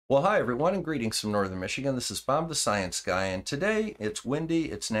Well, hi everyone, and greetings from Northern Michigan. This is Bob the Science Guy, and today it's windy,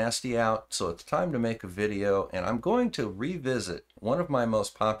 it's nasty out, so it's time to make a video, and I'm going to revisit one of my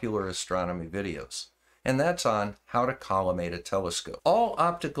most popular astronomy videos, and that's on how to collimate a telescope. All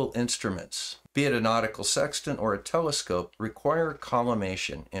optical instruments, be it a nautical sextant or a telescope, require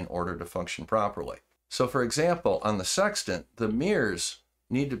collimation in order to function properly. So for example, on the sextant, the mirrors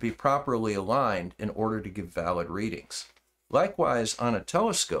need to be properly aligned in order to give valid readings. Likewise, on a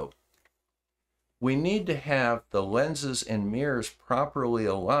telescope, we need to have the lenses and mirrors properly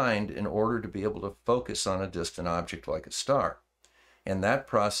aligned in order to be able to focus on a distant object like a star. And that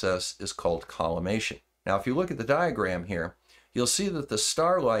process is called collimation. Now, if you look at the diagram here, you'll see that the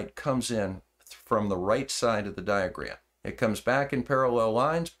starlight comes in from the right side of the diagram. It comes back in parallel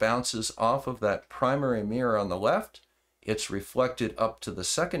lines, bounces off of that primary mirror on the left. It's reflected up to the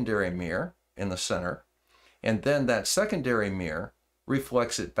secondary mirror in the center. And then that secondary mirror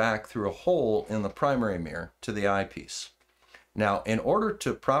reflects it back through a hole in the primary mirror to the eyepiece. Now, in order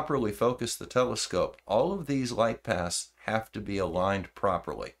to properly focus the telescope, all of these light paths have to be aligned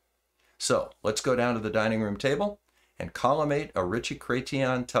properly. So, let's go down to the dining room table and collimate a Ritchey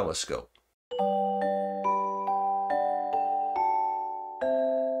Chretien telescope.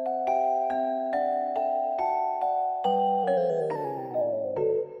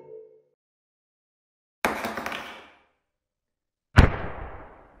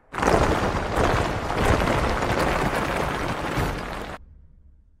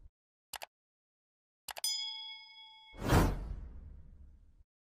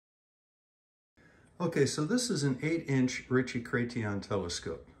 Okay, so this is an 8-inch Ritchey Chretien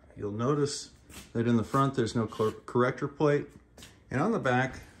telescope. You'll notice that in the front there's no corrector plate, and on the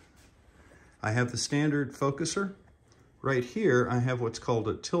back I have the standard focuser. Right here I have what's called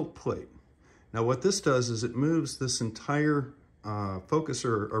a tilt plate. Now what this does is it moves this entire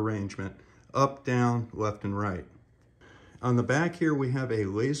focuser arrangement up, down, left, and right. On the back here we have a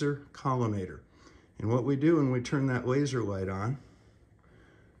laser collimator, and what we do when we turn that laser light on,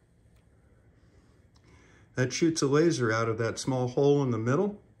 that shoots a laser out of that small hole in the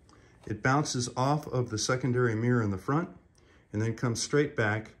middle. It bounces off of the secondary mirror in the front and then comes straight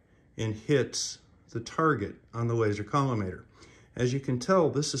back and hits the target on the laser collimator. As you can tell,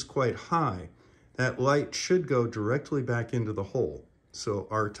 this is quite high. That light should go directly back into the hole. So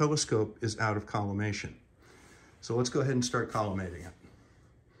our telescope is out of collimation. So let's go ahead and start collimating it.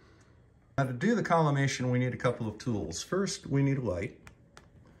 Now to do the collimation, we need a couple of tools. First, we need a light.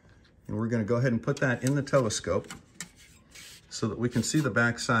 And we're going to go ahead and put that in the telescope so that we can see the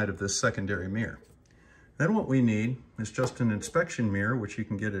back side of this secondary mirror. Then what we need is just an inspection mirror, which you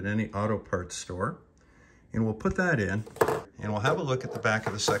can get at any auto parts store. And we'll put that in, and we'll have a look at the back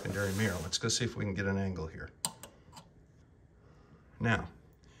of the secondary mirror. Let's go see if we can get an angle here. Now,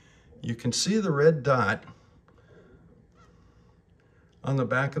 you can see the red dot on the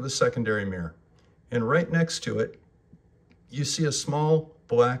back of the secondary mirror. And right next to it, you see a small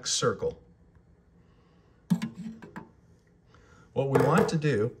black circle. What we want to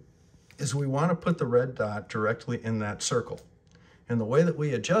do is we want to put the red dot directly in that circle. And the way that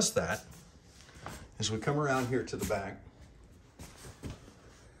we adjust that is we come around here to the back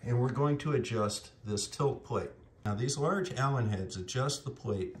and we're going to adjust this tilt plate. Now these large Allen heads adjust the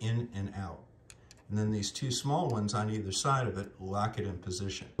plate in and out. And then these two small ones on either side of it lock it in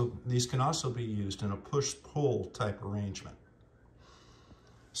position. So these can also be used in a push-pull type arrangement.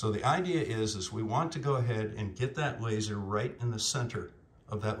 So the idea is we want to go ahead and get that laser right in the center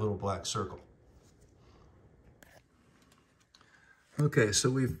of that little black circle. Okay, so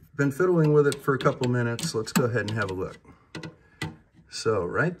we've been fiddling with it for a couple minutes. Let's go ahead and have a look. So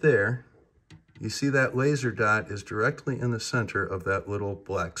right there, you see that laser dot is directly in the center of that little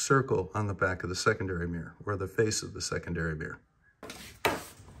black circle on the back of the secondary mirror, or the face of the secondary mirror.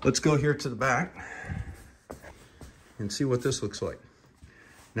 Let's go here to the back and see what this looks like.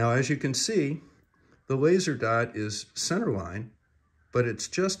 Now, as you can see, the laser dot is centerline, but it's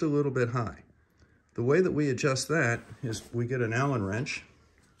just a little bit high. The way that we adjust that is we get an Allen wrench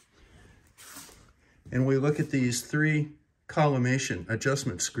and we look at these 3 collimation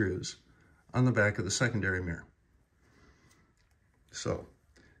adjustment screws on the back of the secondary mirror. So,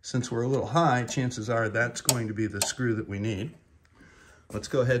 since we're a little high, chances are that's going to be the screw that we need. Let's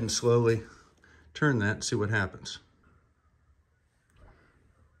go ahead and slowly turn that and see what happens.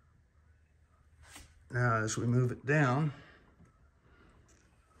 Now, as we move it down,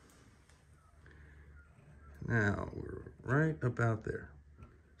 now we're right about there.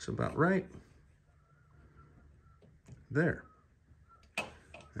 So about right there.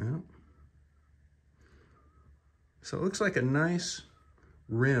 Yeah. So it looks like a nice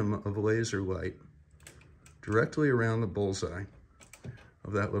rim of laser light directly around the bullseye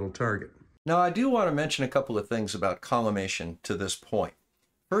of that little target. Now, I do want to mention a couple of things about collimation to this point.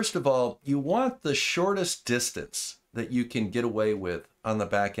 First of all, you want the shortest distance that you can get away with on the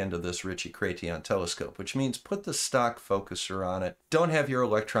back end of this Ritchey Chretien telescope, which means put the stock focuser on it. Don't have your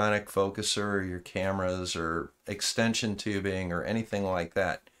electronic focuser or your cameras or extension tubing or anything like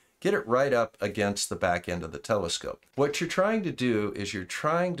that. Get it right up against the back end of the telescope. What you're trying to do is you're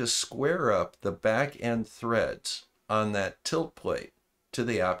trying to square up the back end threads on that tilt plate to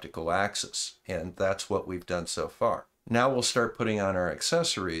the optical axis, and that's what we've done so far. Now we'll start putting on our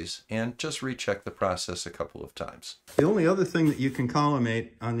accessories and just recheck the process a couple of times. The only other thing that you can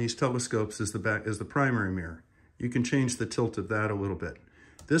collimate on these telescopes is the primary mirror. You can change the tilt of that a little bit.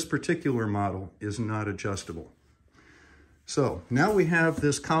 This particular model is not adjustable. So now we have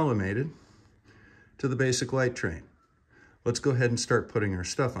this collimated to the basic light train. Let's go ahead and start putting our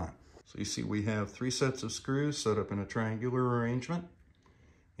stuff on. So you see we have 3 sets of screws set up in a triangular arrangement.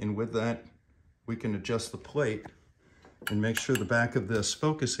 And with that, we can adjust the plate and make sure the back of this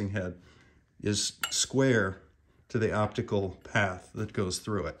focusing head is square to the optical path that goes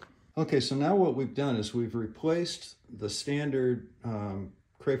through it. Okay, so now what we've done is we've replaced the standard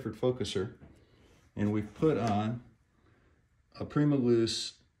Crayford focuser, and we've put on a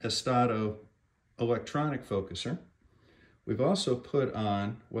Primaluz Estado electronic focuser. We've also put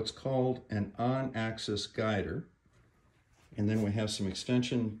on what's called an on-axis guider, and then we have some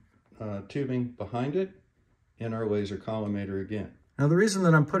extension tubing behind it, and our laser collimator again. Now the reason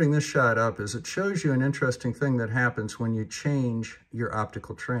that I'm putting this shot up is it shows you an interesting thing that happens when you change your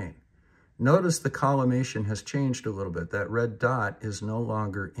optical train. Notice the collimation has changed a little bit. That red dot is no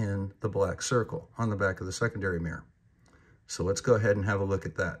longer in the black circle on the back of the secondary mirror. So let's go ahead and have a look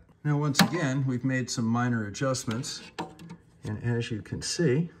at that. Now once again, we've made some minor adjustments, and as you can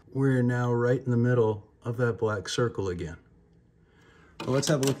see, we're now right in the middle of that black circle again. Well, let's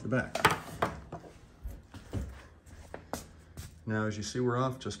have a look at the back. Now, as you see, we're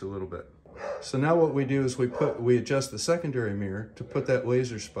off just a little bit. So now what we do is we adjust the secondary mirror to put that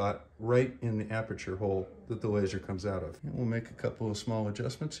laser spot right in the aperture hole that the laser comes out of. And we'll make a couple of small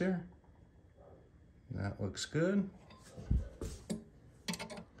adjustments here. That looks good.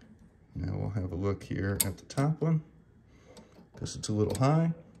 Now we'll have a look here at the top one, because it's a little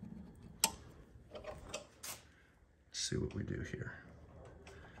high. Let's see what we do here.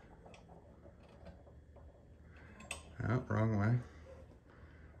 Oh, wrong way.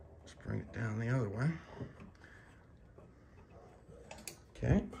 Let's bring it down the other way.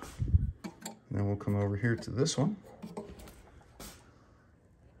 Okay. Then we'll come over here to this one.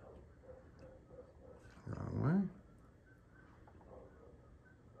 Wrong way.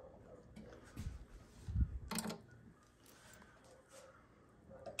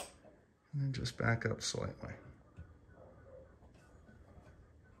 And then just back up slightly.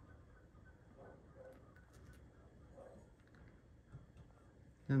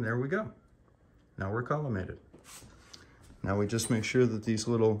 And there we go. Now we're collimated. Now we just make sure that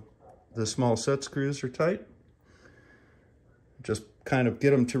the small set screws are tight. Just kind of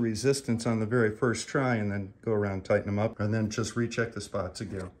get them to resistance on the very first try, and then go around and tighten them up, and then just recheck the spots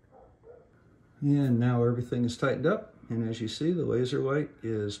again. And now everything is tightened up, and as you see, the laser light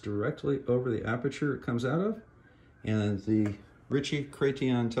is directly over the aperture it comes out of, and the Ritchey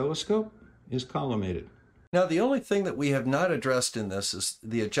Chretien telescope is collimated. Now, the only thing that we have not addressed in this is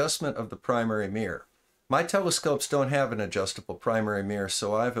the adjustment of the primary mirror. My telescopes don't have an adjustable primary mirror,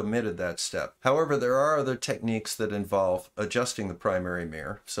 so I've omitted that step. However, there are other techniques that involve adjusting the primary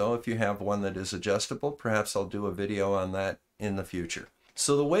mirror. So if you have one that is adjustable, perhaps I'll do a video on that in the future.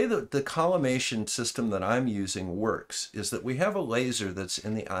 So the way that the collimation system that I'm using works is that we have a laser that's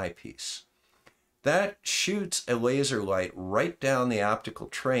in the eyepiece. That shoots a laser light right down the optical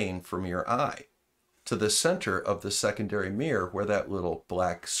train from your eye to the center of the secondary mirror where that little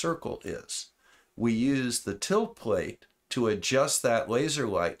black circle is. We use the tilt plate to adjust that laser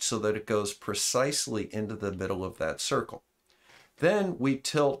light so that it goes precisely into the middle of that circle. Then we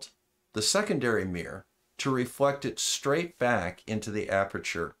tilt the secondary mirror to reflect it straight back into the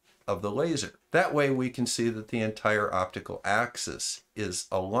aperture of the laser. That way we can see that the entire optical axis is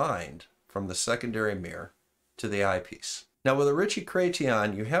aligned from the secondary mirror to the eyepiece. Now with a Ritchey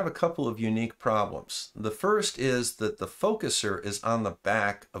Chretien, you have a couple of unique problems. The first is that the focuser is on the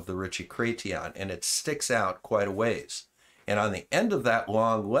back of the Ritchey Chretien, and it sticks out quite a ways. And on the end of that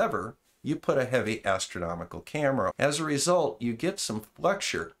long lever, you put a heavy astronomical camera. As a result, you get some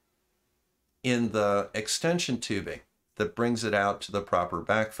flexure in the extension tubing that brings it out to the proper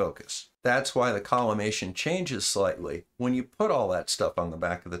back focus. That's why the collimation changes slightly when you put all that stuff on the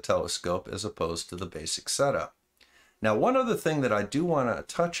back of the telescope as opposed to the basic setup. Now, one other thing that I do want to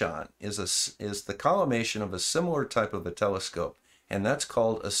touch on is the collimation of a similar type of a telescope, and that's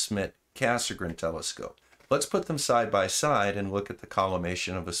called a Schmidt Cassegrain Telescope. Let's put them side by side and look at the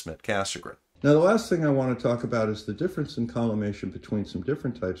collimation of a Schmidt Cassegrain. Now, the last thing I want to talk about is the difference in collimation between some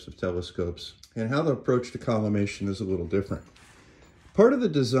different types of telescopes and how the approach to collimation is a little different. Part of the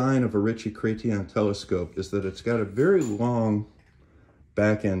design of a Ritchey Chretien telescope is that it's got a very long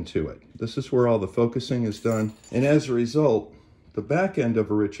back end to it. This is where all the focusing is done, and as a result, the back end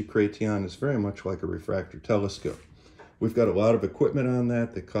of a Ritchey Chretien is very much like a refractor telescope. We've got a lot of equipment on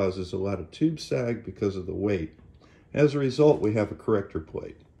that causes a lot of tube sag because of the weight. As a result, we have a corrector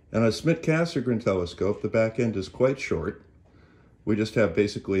plate. On a Schmidt Cassegrain telescope, the back end is quite short. We just have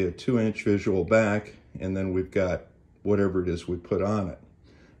basically a 2-inch visual back, and then we've got whatever it is we put on it.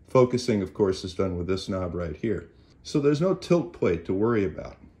 Focusing, of course, is done with this knob right here. So there's no tilt plate to worry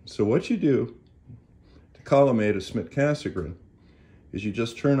about. So what you do to collimate a Schmidt Cassegrain is you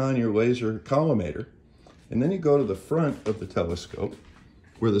just turn on your laser collimator, and then you go to the front of the telescope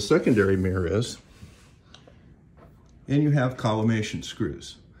where the secondary mirror is, and you have collimation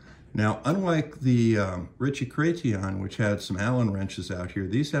screws. Now, unlike the Ritchey Chretien, which had some Allen wrenches out here,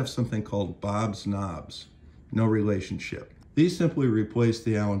 these have something called Bob's knobs. No relationship. These simply replace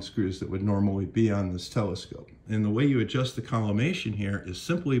the Allen screws that would normally be on this telescope. And the way you adjust the collimation here is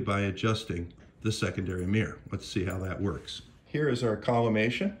simply by adjusting the secondary mirror. Let's see how that works. Here is our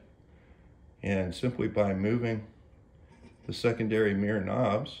collimation, and simply by moving the secondary mirror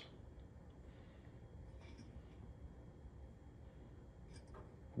knobs,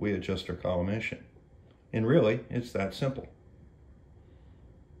 we adjust our collimation. And really, it's that simple.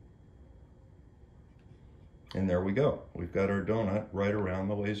 And there we go. We've got our donut right around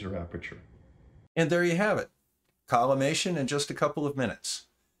the laser aperture. And there you have it. Collimation in just a couple of minutes.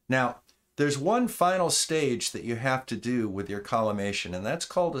 Now, there's one final stage that you have to do with your collimation, and that's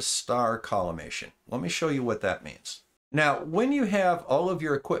called a star collimation. Let me show you what that means. Now, when you have all of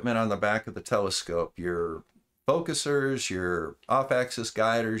your equipment on the back of the telescope, your focusers, your off-axis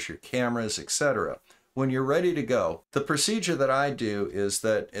guiders, your cameras, etc., when you're ready to go, the procedure that I do is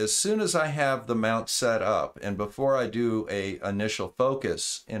that as soon as I have the mount set up and before I do an initial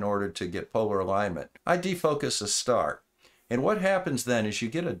focus in order to get polar alignment, I defocus a star. And what happens then is you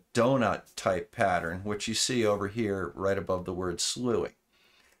get a donut type pattern, which you see over here right above the word slewing.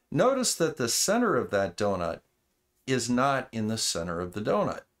 Notice that the center of that donut is not in the center of the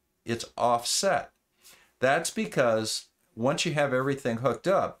donut. It's offset. That's because once you have everything hooked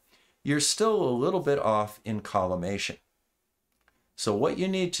up, you're still a little bit off in collimation. So what you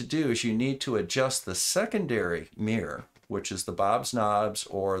need to do is you need to adjust the secondary mirror, which is the Bob's knobs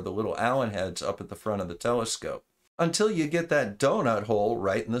or the little Allen heads up at the front of the telescope, until you get that donut hole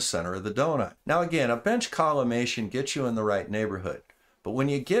right in the center of the donut. Now again, a bench collimation gets you in the right neighborhood, but when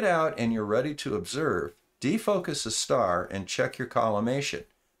you get out and you're ready to observe, defocus a star and check your collimation.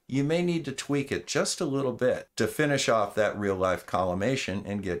 You may need to tweak it just a little bit to finish off that real-life collimation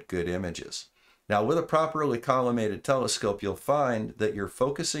and get good images. Now, with a properly collimated telescope, you'll find that your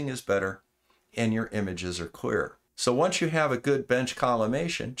focusing is better and your images are clearer. So once you have a good bench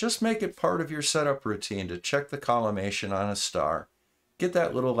collimation, just make it part of your setup routine to check the collimation on a star, get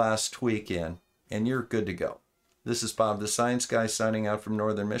that little last tweak in, and you're good to go. This is Bob the Science Guy signing out from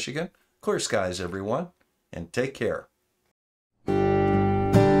Northern Michigan. Clear skies, everyone, and take care.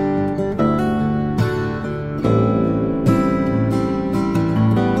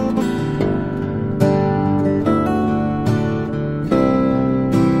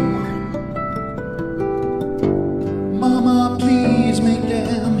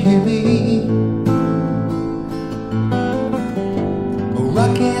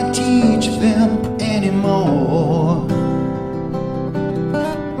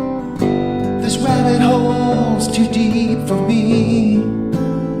 Too deep for me.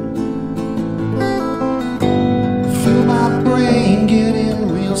 Feel my brain getting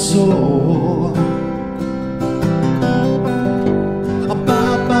real sore.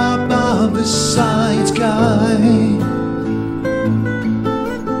 Bob the Science Guy.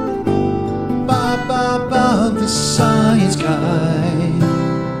 Bob the Science Guy.